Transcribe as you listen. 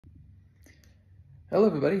Hello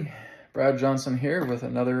everybody, Brad Johnson here with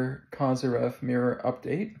another Kozyrev mirror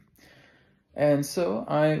update. And so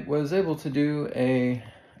I was able to do a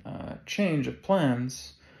change of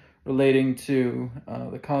plans relating to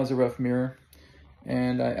the Kozyrev mirror,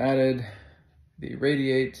 and I added the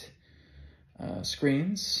radiate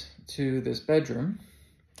screens to this bedroom.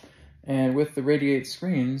 And with the radiate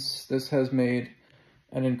screens, this has made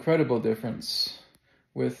an incredible difference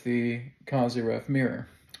with the Kozyrev mirror,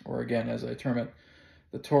 or again, as I term it,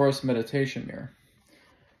 the Torus Meditation mirror.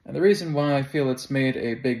 And the reason why I feel it's made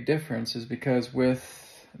a big difference is because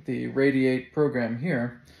with the radiate program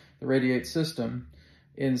here, the radiate system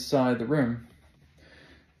inside the room,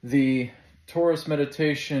 the Torus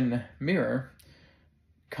Meditation mirror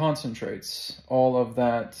concentrates all of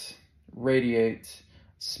that radiate,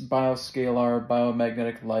 bioscalar,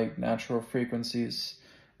 biomagnetic light, natural frequencies.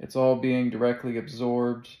 It's all being directly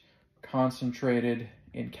absorbed, concentrated,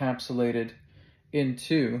 encapsulated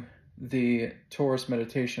into the Torus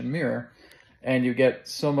Meditation mirror, and you get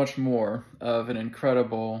so much more of an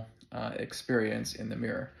incredible experience in the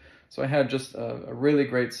mirror. So I had just a really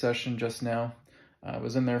great session just now. I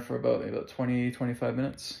was in there for about 20, 25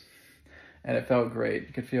 minutes, and it felt great.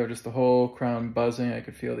 You could feel just the whole crown buzzing. I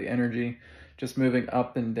could feel the energy just moving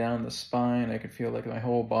up and down the spine. I could feel like my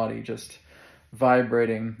whole body just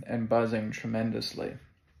vibrating and buzzing tremendously.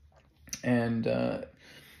 And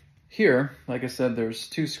here, like I said, there's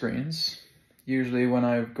two screens. Usually when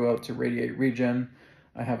I go out to Radiate Regen,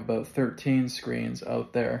 I have about 13 screens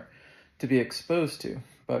out there to be exposed to.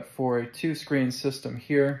 But for a two-screen system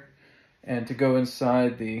here, and to go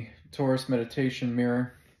inside the Torus Meditation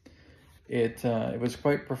mirror, it was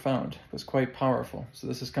quite profound. It was quite powerful. So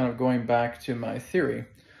this is kind of going back to my theory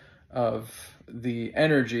of the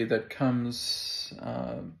energy that comes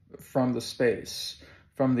from the space,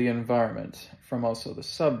 from the environment, from also the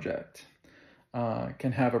subject,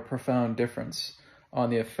 can have a profound difference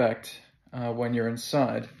on the effect when you're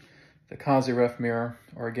inside the Kozyrev mirror,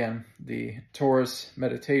 or again, the Torus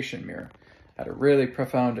Meditation mirror. Had a really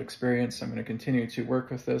profound experience. I'm going to continue to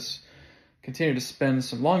work with this, continue to spend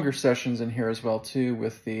some longer sessions in here as well too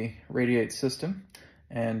with the Radiate system,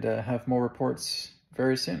 and have more reports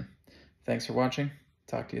very soon. Thanks for watching.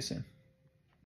 Talk to you soon.